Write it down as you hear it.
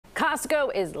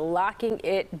Costco is locking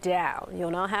it down. You'll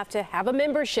now have to have a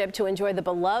membership to enjoy the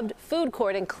beloved food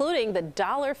court, including the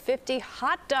 $1.50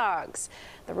 hot dogs.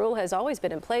 The rule has always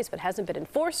been in place, but hasn't been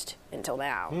enforced until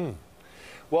now.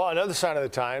 Well, another sign of the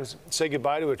times, say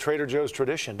goodbye to a Trader Joe's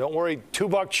tradition. Don't worry,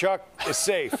 $2 Chuck is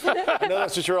safe. I know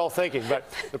that's what you're all thinking, but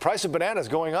the price of bananas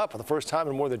going up for the first time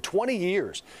in more than 20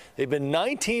 years. They've been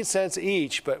 19 cents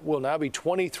each, but will now be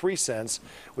 23 cents.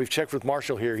 We've checked with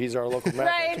Marshall here. He's our local math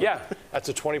expert. Yeah. That's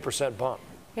a 20% bump.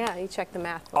 Yeah, you check the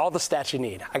math. All the stats you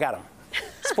need. I got them.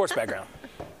 Sports background.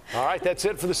 All right, that's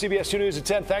it for the CBS 2 News at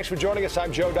 10. Thanks for joining us.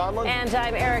 I'm Joe Donlin. And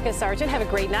I'm Erica Sargent. Have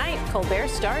a great night. Colbert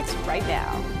starts right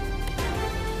now.